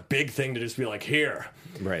movies, that's a big thing to just be like, here,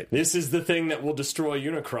 this is the thing that will destroy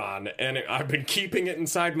Unicron, and I've been keeping it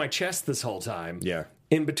inside my chest this whole time,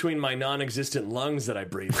 in between my non-existent lungs that I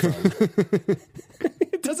breathe from.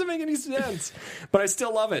 It doesn't make any sense, but I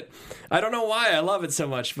still love it. I don't know why I love it so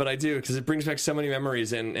much, but I do, because it brings back so many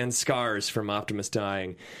memories and scars from Optimus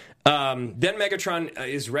dying. Then Megatron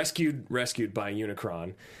is rescued by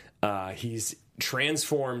Unicron. He's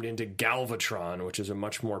transformed into Galvatron, which is a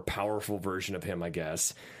much more powerful version of him, I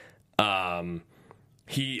guess.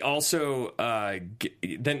 He also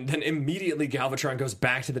then immediately Galvatron goes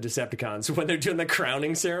back to the Decepticons when they're doing the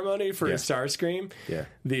crowning ceremony for Starscream. Yeah,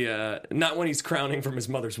 the not when he's crowning from his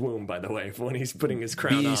mother's womb, by the way, when he's putting his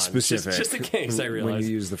crown on. Specific, just in case I realize when you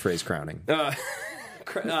use the phrase crowning.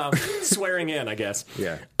 Swearing in, I guess.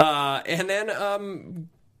 Yeah, and then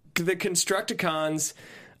the Constructicons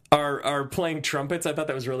are playing trumpets. I thought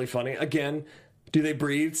that was really funny. Again, do they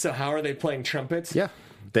breathe? So how are they playing trumpets? Yeah.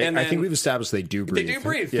 I think we've established they do breathe. They do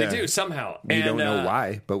breathe. Yeah. They do, somehow. We don't know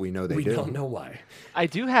why, but we know they do. We don't know why. I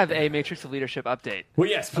do have a Matrix of Leadership update. Well,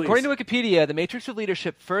 yes, please. According to Wikipedia, the Matrix of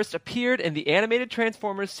Leadership first appeared in the animated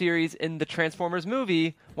Transformers series in the Transformers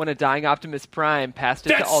movie when a dying Optimus Prime passed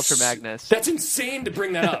it to Ultra Magnus. That's insane to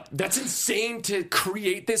bring that up. That's insane to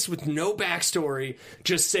create this with no backstory.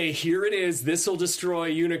 Just say, here it is. This will destroy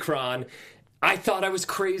Unicron. I thought I was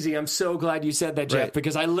crazy. I'm so glad you said that, Jeff,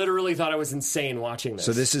 because I literally thought I was insane watching this.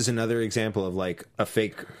 So this is another example of like a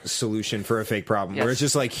fake solution for a fake problem, where it's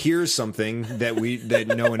just like, here's something that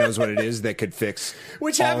no one knows what it is that could fix all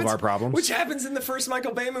of our problems. Which happens in the first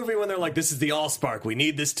Michael Bay movie when they're like, this is the Allspark. We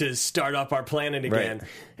need this to start up our planet again. Right.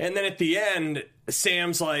 And then at the end,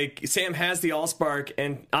 Sam has the Allspark,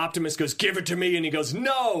 and Optimus goes, give it to me, and he goes,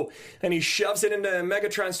 no! And he shoves it into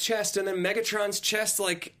Megatron's chest, and then Megatron's chest,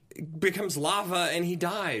 like, becomes lava and he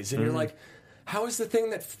dies, and you're like, how is the thing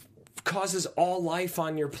that causes all life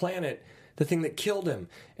on your planet the thing that killed him?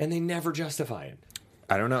 And they never justify it.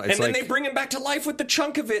 I don't know. It's And then like they bring him back to life with the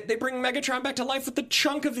chunk of it. They bring Megatron back to life with the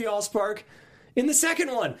chunk of the Allspark in the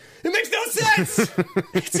second one. It makes no sense.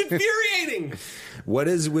 It's infuriating. what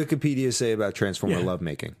does Wikipedia say about Transformer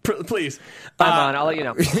lovemaking? Please. I'm on. I'll let you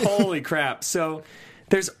know. Holy crap. So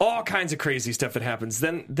there's all kinds of crazy stuff that happens.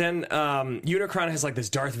 Then Unicron has like this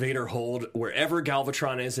Darth Vader hold. Wherever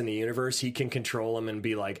Galvatron is in the universe, he can control him and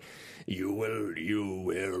be like, you will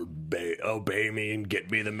obey me and get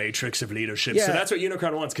me the Matrix of Leadership. Yeah. So that's what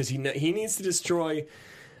Unicron wants, because he needs to destroy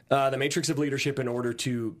the Matrix of Leadership in order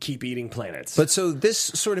to keep eating planets. But so this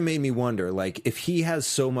sort of made me wonder, like, if he has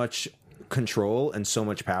so much control and so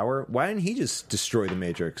much power, why didn't he just destroy the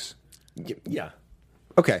Matrix? Yeah.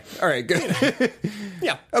 Okay. All right. Good.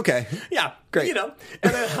 Yeah. Okay. Yeah, Great. You know,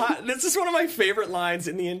 and then this is one of my favorite lines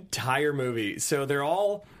in the entire movie. So they're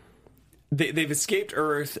all they've escaped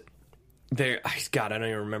Earth. God, I don't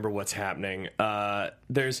even remember what's happening.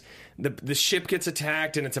 There's the ship gets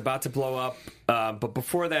attacked and it's about to blow up. But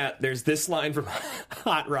before that, there's this line from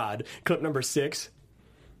Hot Rod, clip number 6.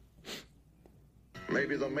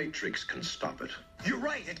 Maybe the Matrix can stop it. You're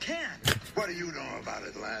right, it can. What do you know about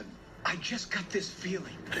it, lad? I just got this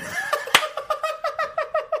feeling.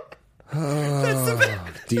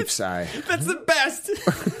 Deep sigh. That's the best.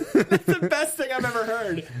 That's the best thing I've ever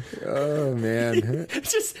heard. Oh man.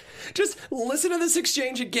 Just listen to this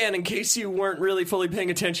exchange again in case you weren't really fully paying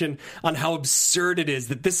attention on how absurd it is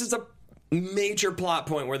that this is a major plot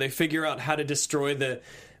point where they figure out how to destroy the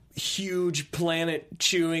huge planet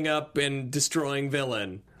chewing up and destroying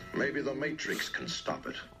villain. Maybe the Matrix can stop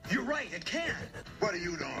it. You're right, it can. What do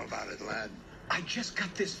you know about it, lad? I just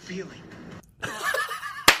got this feeling.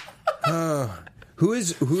 Who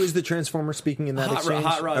is the Transformer speaking in that exchange?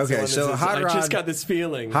 Hot Rod's the Okay, one that so says, Hot Rod. I just got this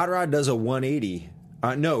feeling. Hot Rod does a 180.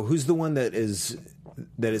 No, who's the one that is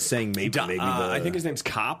saying maybe I think his name's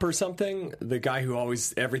Cop or something. The guy who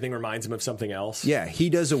always everything reminds him of something else. Yeah, he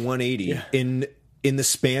does a 180 in the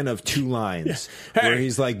span of 2 lines, Hey. where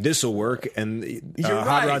he's like, "This'll work," and Hot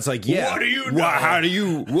right. Rod's like, "Yeah, What do you know? How do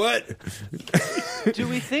you what?" Do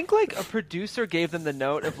we think like a producer gave them the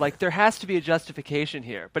note of like there has to be a justification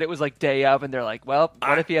here, but it was like day of, and they're like, well,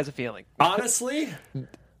 what if he has a feeling? Honestly,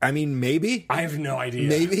 I mean, maybe, I have no idea.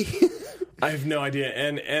 maybe. I have no idea,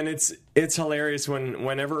 and it's hilarious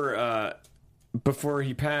whenever before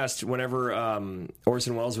he passed, whenever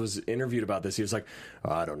Orson Welles was interviewed about this, he was like,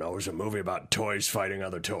 I don't know, it was a movie about toys fighting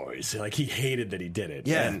other toys. Like, he hated that he did it.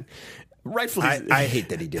 Yeah. And rightfully... I hate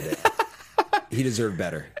that he did it. He deserved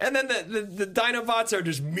better. And then the Dinobots are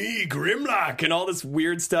just me, Grimlock, and all this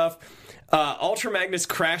weird stuff. Ultra Magnus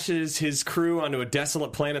crashes his crew onto a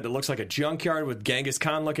desolate planet that looks like a junkyard with Genghis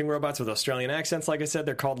Khan-looking robots with Australian accents, like I said.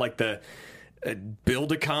 They're called, like, the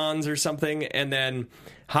Buildicons or something. And then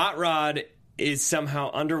Hot Rod is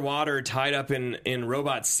somehow underwater, tied up in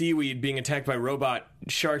robot seaweed, being attacked by robot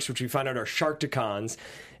sharks, which we find out are Sharkticons.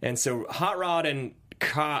 And so Hot Rod and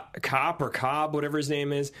Cop or Cobb, whatever his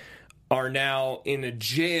name is, are now in a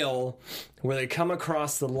jail where they come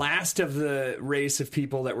across the last of the race of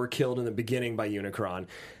people that were killed in the beginning by Unicron.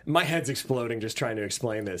 My head's exploding just trying to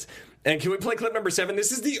explain this. And can we play clip number 7?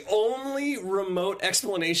 This is the only remote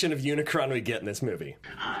explanation of Unicron we get in this movie.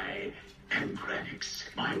 I am Krenix.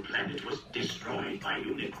 My planet was destroyed by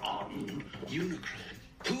Unicron.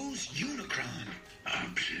 Unicron? Who's Unicron? A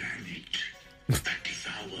planet that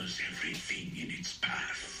devours everything in its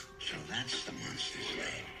path. So that's the monster's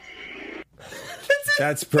name.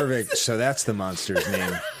 That's perfect. So that's the monster's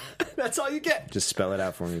name. That's all you get. Just spell it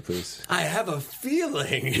out for me, please. I have a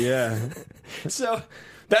feeling. Yeah. So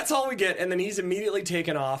that's all we get, and then he's immediately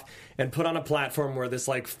taken off and put on a platform where this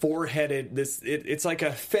like four-headed, it's like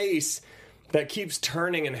a face that keeps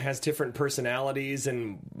turning and has different personalities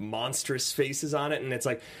and monstrous faces on it, and it's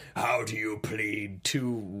like, how do you plead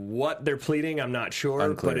to what they're pleading? I'm not sure,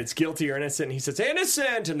 Unclear. but it's guilty or innocent. And he says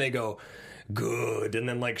innocent, and they go good, and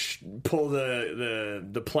then like pull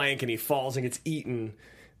the plank, and he falls and gets eaten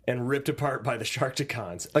and ripped apart by the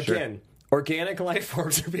Sharkticons again. Organic life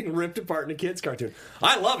forms are being ripped apart in a kid's cartoon.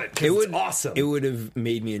 I love it. It's awesome. It would have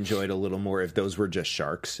made me enjoy it a little more if those were just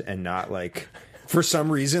sharks and not like, for some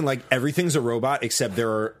reason, like everything's a robot except there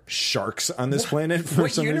are sharks on this planet. For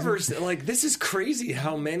What some universe? reason. Like, this is crazy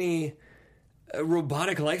how many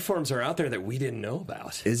robotic life forms are out there that we didn't know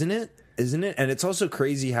about. Isn't it? And it's also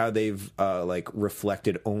crazy how they've like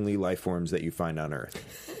reflected only life forms that you find on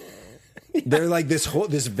Earth. They're like this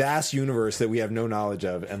vast universe that we have no knowledge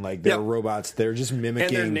of, and like they're Yep. robots. They're just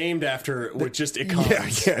mimicking. And they're named after with just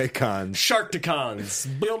icons. Yeah, icons. Sharkticons,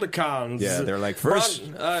 Buildicons. Yeah, they're like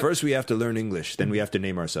first we have to learn English, then we have to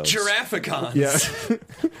name ourselves. Giraffeicons. Yeah.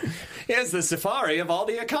 Here's the safari of all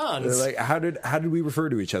the icons. They're like, how did we refer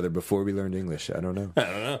to each other before we learned English? I don't know.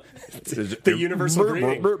 The universal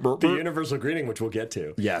greeting. The universal greeting, which we'll get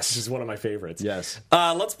to. Yes. Which is one of my favorites. Yes.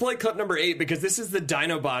 Let's play clip number 8 because this is the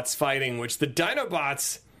Dinobots fighting, which the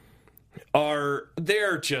Dinobots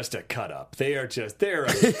they're just a cut up. They're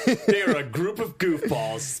a group of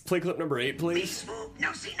goofballs. Play clip number 8, please. Swoop,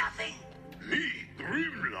 no see nothing. Me,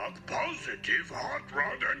 Grimlock, positive, hot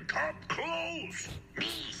rod and cop close. Me,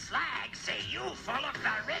 Slag, say you full of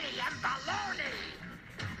beryllium baloney.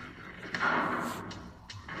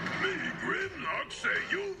 Me, Grimlock, say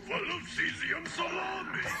you full of cesium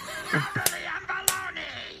salami. Beryllium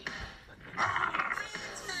baloney.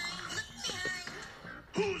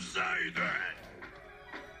 Who say that?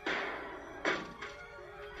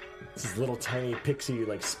 This little tiny pixie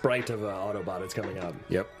like sprite of an Autobot that's coming up.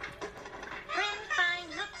 Yep. Fine,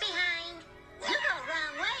 look behind. You go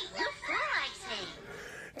wrong way, you fool, I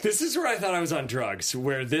say. This is where I thought I was on drugs,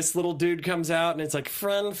 where this little dude comes out and it's like,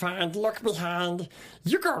 friend, find, look behind.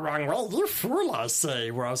 You go wrong way, you fool, I say.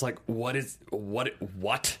 Where I was like,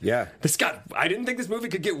 what? Yeah. I didn't think this movie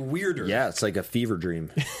could get weirder. Yeah, it's like a fever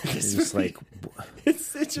dream. It's just like,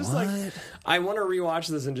 It's just What? like, I want to rewatch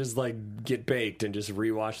this and just like get baked and just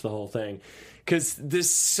rewatch the whole thing. Because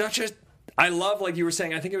I love, like you were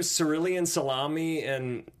saying, I think it was cerulean salami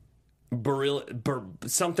and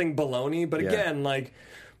something bologna. But again, like,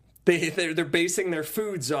 they're basing their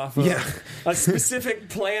foods off of a specific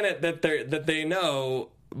planet that they know,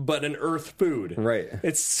 but an Earth food. Right.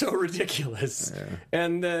 It's so ridiculous. Yeah.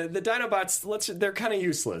 And the Dinobots, they're kind of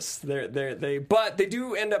useless. But they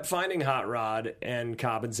do end up finding Hot Rod and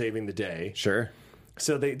Cobb and saving the day. sure.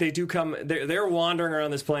 So they do come. They're wandering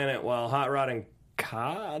around this planet while Hot Rod and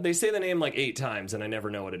Cobb. They say the name like 8 times, and I never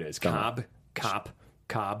know what it is. Cobb.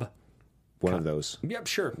 One of those. Yep,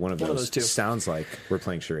 sure. One of those two. sounds like we're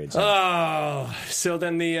playing charades. Oh, so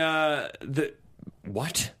then the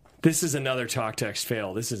what? This is another talk text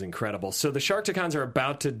fail. This is incredible. So the Sharkticons are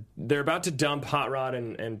about to dump Hot Rod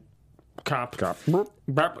and Cop.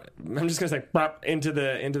 Bop. I'm just gonna say bop into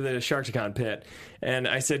the Sharkticon pit, and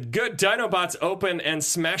I said, "Good, Dinobots, open and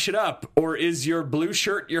smash it up, or is your blue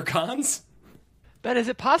shirt your cons?" Ben, is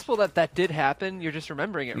it possible that did happen? You're just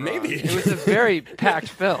remembering it wrong. Maybe. It was a very packed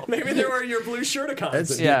film. Maybe there were your blue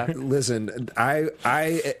shirticons. Yeah. Listen,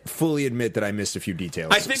 I fully admit that I missed a few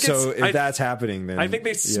details. I think so. If that's happening, then I think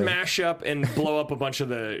they smash up and blow up a bunch of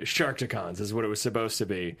the Sharkticons. Is what it was supposed to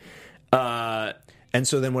be. And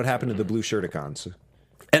so then what happened to the blue shirticons?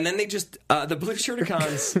 And then they just the blue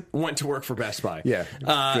shirticons went to work for Best Buy. Yeah.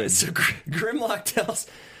 Good. So Grimlock tells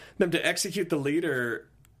them to execute the leader.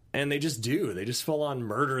 And they just do. They just full on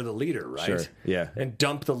murder the leader, right? Sure, yeah. And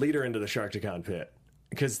dump the leader into the Sharkticon pit.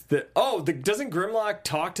 Because doesn't Grimlock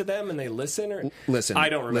talk to them and they listen? Or Listen, I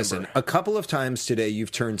don't remember. Listen, a couple of times today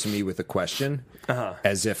you've turned to me with a question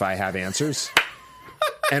as if I have answers.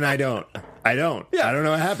 And I don't. Yeah. I don't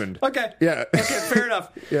know what happened. Okay. Yeah. Okay, fair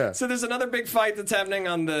enough. Yeah. So there's another big fight that's happening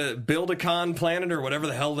on the Buildicon planet or whatever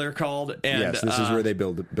the hell they're called. And, Yes, this is where they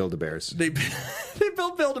Build-A-Bears. They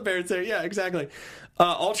build Build-A-Bears there. Yeah, exactly.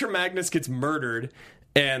 Ultra Magnus gets murdered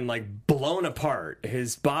and like blown apart.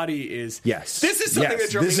 His body is Yes. This is something that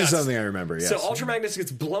drove me This nuts. is something I remember. Yes. So Ultra Magnus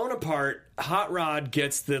gets blown apart. Hot Rod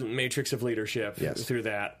gets the Matrix of Leadership through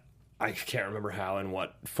that. I can't remember how and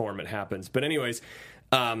what form it happens, but anyways,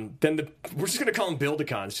 then we're just gonna call them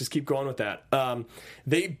Buildicons. Just keep going with that.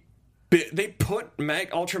 They put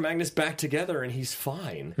Ultra Magnus back together and he's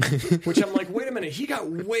fine. Which I'm like, wait a minute, he got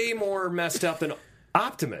way more messed up than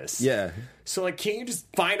Optimus. Yeah. So like, can't you just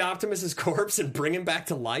find Optimus's corpse and bring him back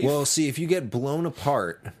to life? Well, see, if you get blown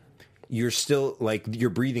apart, you're still like your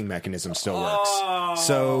breathing mechanism still works.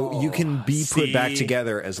 So you can be put back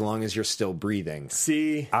together as long as you're still breathing.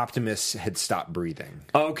 See, Optimus had stopped breathing.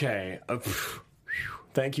 Okay.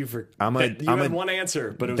 Thank you for. You had one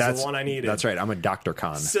answer, but it was the one I needed. That's right. I'm a Dr.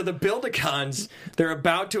 Khan. So the Buildicons, they're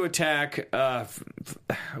about to attack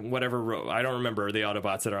whatever. I don't remember the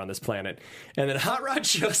Autobots that are on this planet. And then Hot Rod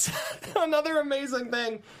shows another amazing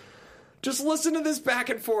thing. Just listen to this back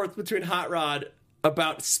and forth between Hot Rod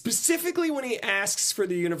about specifically when he asks for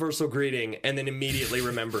the universal greeting and then immediately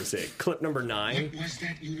remembers it. Clip number 9. What was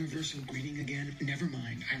that universal greeting again? Never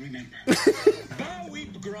mind, I remember. Ba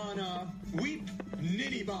weep grana, weep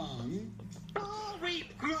ninny bong. Ba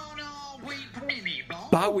weep grana, weep ninny bong.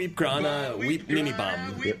 Ba weep grana, weep ninny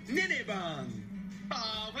bom. Weep ninny bong.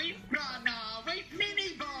 Ba weep grana,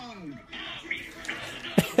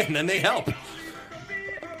 And then they help.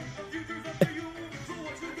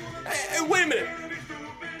 Hey, wait a minute.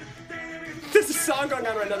 There's a song going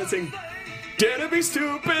on right now that's saying, did it be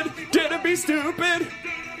stupid? Did it be stupid?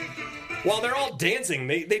 While they're all dancing,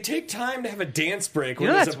 they take time to have a dance break. You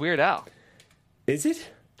know that's Weird Al. Is it?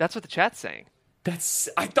 That's what the chat's saying.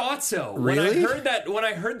 I thought so. Really? When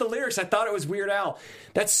I heard the lyrics, I thought it was Weird Al.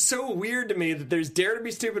 That's so weird to me that there's Dare to Be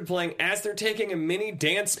Stupid playing as they're taking a mini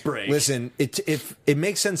dance break. Listen, it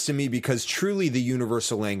makes sense to me because truly the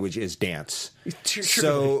universal language is dance.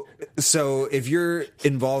 So if you're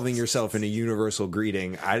involving yourself in a universal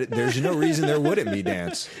greeting, there's no reason there wouldn't be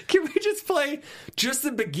dance. Can we just play just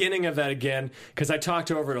the beginning of that again? Because I talked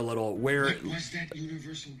over it a little. Where What was that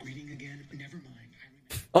universal greeting again? Never mind.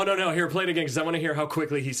 Oh, no. Here, play it again because I want to hear how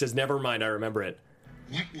quickly he says, never mind, I remember it.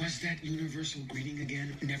 What was that universal greeting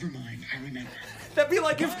again? Never mind. I remember. That'd be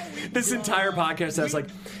like if this entire podcast I was like,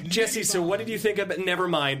 Jesse, so what did you think of it? Never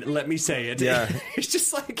mind, let me say it. Yeah. It's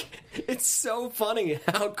just like, it's so funny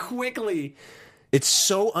how quickly. It's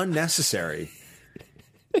so unnecessary.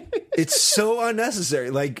 It's so unnecessary.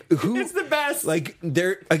 Like, who? It's the best. Like,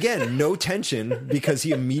 there again, no tension because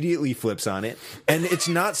he immediately flips on it, and it's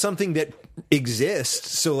not something that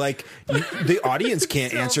exists. So, like, the audience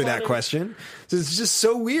can't so answer that funny. question. So it's just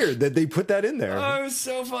so weird that they put that in there. Oh, it was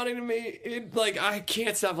so funny to me. I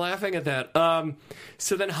can't stop laughing at that.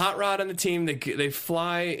 So then Hot Rod and the team, they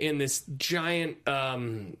fly in this giant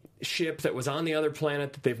ship that was on the other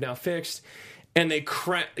planet that they've now fixed. And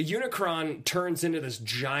Unicron turns into this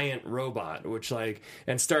giant robot, which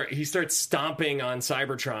he starts stomping on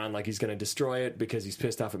Cybertron like he's going to destroy it because he's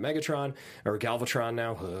pissed off at Megatron or Galvatron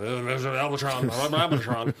now.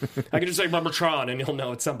 Galvatron. I can just say Galvatron and you'll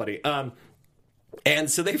know it's somebody. And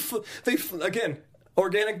so they again,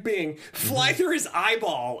 organic being, fly through his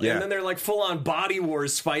eyeball, Yeah. and then they're like full on body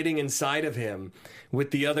wars fighting inside of him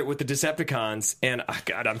with the Decepticons. And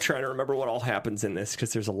God, I'm trying to remember what all happens in this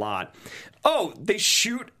because there's a lot. Oh, they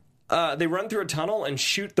shoot. They run through a tunnel and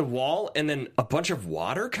shoot the wall, and then a bunch of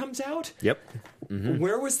water comes out. Yep.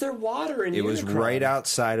 Where was there water in It was Unicron? right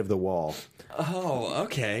outside of the wall. Oh,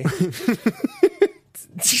 okay.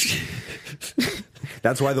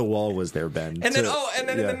 That's why the wall was there, Ben. And then,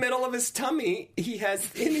 in the middle of his tummy, in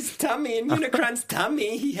Unicron's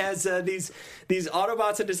tummy, he has these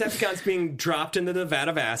Autobots and Decepticons being dropped into the vat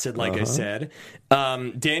of acid, like I said.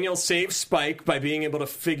 Daniel saves Spike by being able to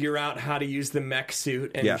figure out how to use the mech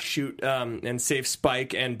suit and shoot and save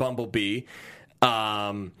Spike and Bumblebee.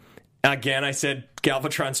 Again, I said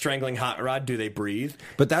Galvatron strangling Hot Rod. Do they breathe?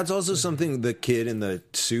 But that's also something the kid in the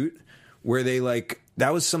suit where they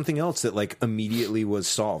that was something else that immediately was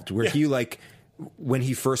solved where he when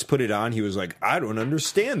he first put it on, he was like, I don't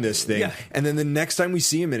understand this thing. Yeah. And then the next time we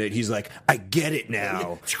see him in it, he's like, I get it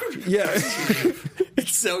now. Yeah.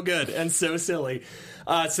 It's so good and so silly.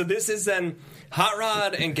 So this is then Hot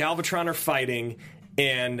Rod and Galvatron are fighting,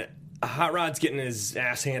 and Hot Rod's getting his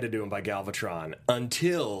ass handed to him by Galvatron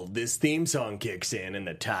until this theme song kicks in and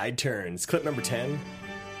the tide turns. Clip number 10.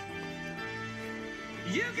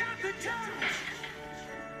 You got the touch.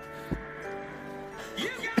 You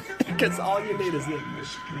got the Because all you need is it.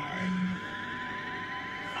 Miss Prime.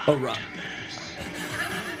 Oh, Rod.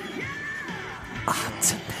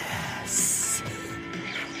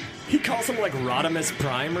 He calls him like Rodimus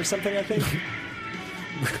Prime or something, I think.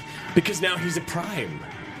 Because now he's a Prime.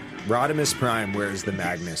 Rodimus Prime wears the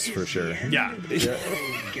Magnus for sure. Yeah.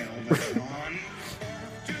 Galvatron.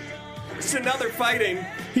 So now they're fighting.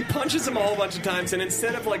 He punches him a whole bunch of times, and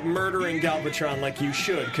instead of murdering Galvatron like you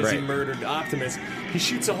should, because he Right. murdered Optimus, he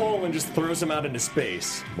shoots a hole and just throws him out into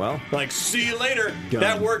space. Well, See you later. Done.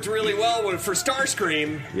 That worked really well for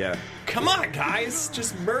Starscream. yeah. Come on, guys.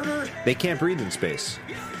 Just murder. They can't breathe in space.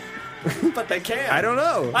 But they can. I don't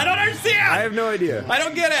know. I don't understand. I have no idea. I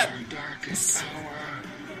don't get it. Darkest power.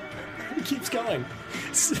 He keeps going.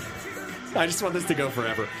 I just want this to go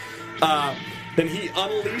forever. Then he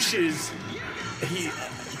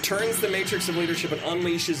turns the Matrix of Leadership and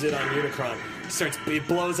unleashes it on Unicron. It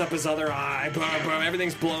blows up his other eye. Blah, blah,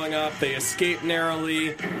 everything's blowing up. They escape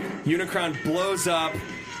narrowly. Unicron blows up.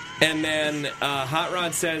 And then Hot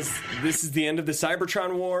Rod says, this is the end of the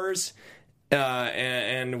Cybertron Wars.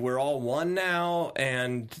 And we're all one now,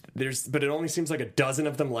 but it only seems like a dozen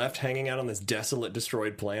of them left hanging out on this desolate,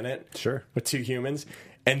 destroyed planet. Sure. With 2 humans.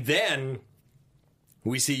 And then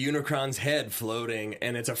we see Unicron's head floating,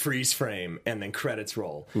 and it's a freeze frame, and then credits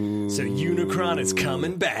roll. Ooh. So Unicron is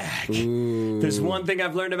coming back. Ooh. There's one thing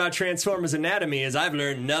I've learned about Transformers Anatomy is I've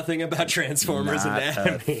learned nothing about Transformers Not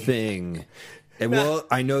Anatomy. a thing. Well,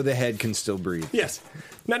 I know the head can still breathe. Yes.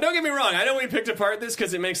 Now, don't get me wrong. I know we picked apart this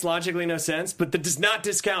because it makes logically no sense, but that does not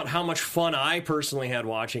discount how much fun I personally had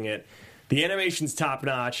watching it. The animation's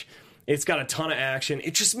top-notch. It's got a ton of action.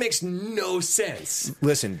 It just makes no sense.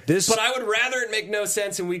 Listen, this... But I would rather it make no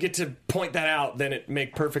sense and we get to point that out than it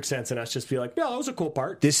make perfect sense and us just be like, yeah, that was a cool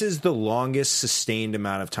part. This is the longest sustained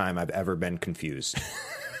amount of time I've ever been confused. It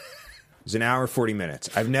was an hour, 40 minutes.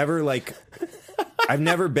 I've never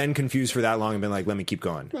been confused for that long and been like, let me keep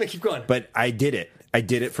going. Let me keep going. But I did it. I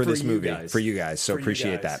did it for this movie. Guys. For you guys. So For you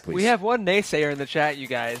appreciate guys. that, please. We have one naysayer in the chat, you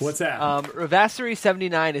guys. What's that?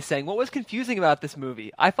 Ravassery79 is saying, what was confusing about this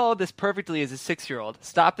movie? I followed this perfectly as a 6-year-old.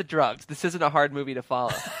 Stop the drugs. This isn't a hard movie to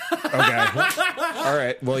follow. Okay. All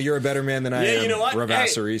right. Well, you're a better man than I am. You know what?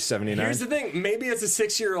 Ravassery79. Here's the thing. Maybe as a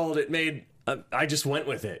 6-year-old, it made... I just went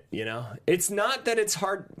with it, you know? It's not that it's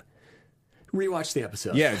hard... Rewatch the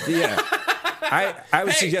episode. Yeah. I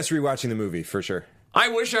would suggest rewatching the movie, for sure. I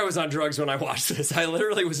wish I was on drugs when I watched this. I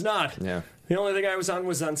literally was not. Yeah. The only thing I was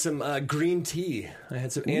on some green tea. I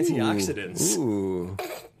had some antioxidants. Ooh.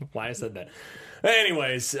 Why I said that.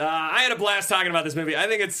 Anyways, I had a blast talking about this movie. I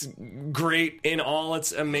think it's great in all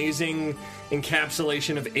its amazing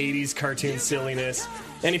encapsulation of 80s cartoon silliness.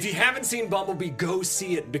 And if you haven't seen Bumblebee, go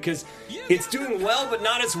see it because it's doing well, but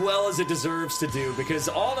not as well as it deserves to do. Because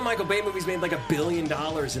all the Michael Bay movies made like $1 billion,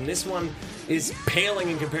 and this one is paling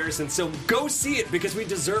in comparison. So go see it because we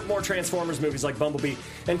deserve more Transformers movies like Bumblebee.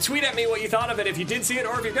 And tweet at me what you thought of it if you did see it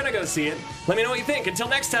or if you're going to go see it. Let me know what you think. Until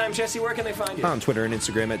next time, Jesse, where can they find you? On Twitter and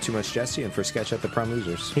Instagram at Too Much Jesse, and for Sketch at The Prom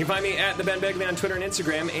Losers. You can find me at the Ben Begley on Twitter and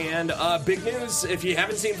Instagram. And big news, if you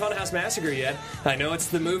haven't seen Funhouse Massacre yet, I know it's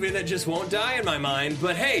the movie that just won't die in my mind,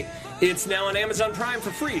 but hey, it's now on Amazon Prime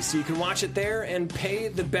for free, so you can watch it there and pay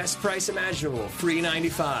the best price imaginable, free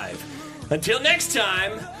 $95. Until next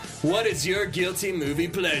time, what is your guilty movie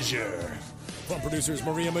pleasure? From producers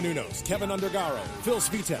Maria Menounos, Kevin Undergaro, Phil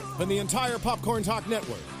Svitek, and the entire Popcorn Talk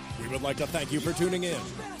Network, we would like to thank you for tuning in.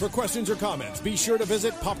 For questions or comments, be sure to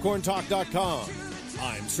visit popcorntalk.com.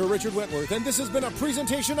 I'm Sir Richard Wentworth, and this has been a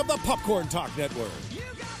presentation of the Popcorn Talk Network.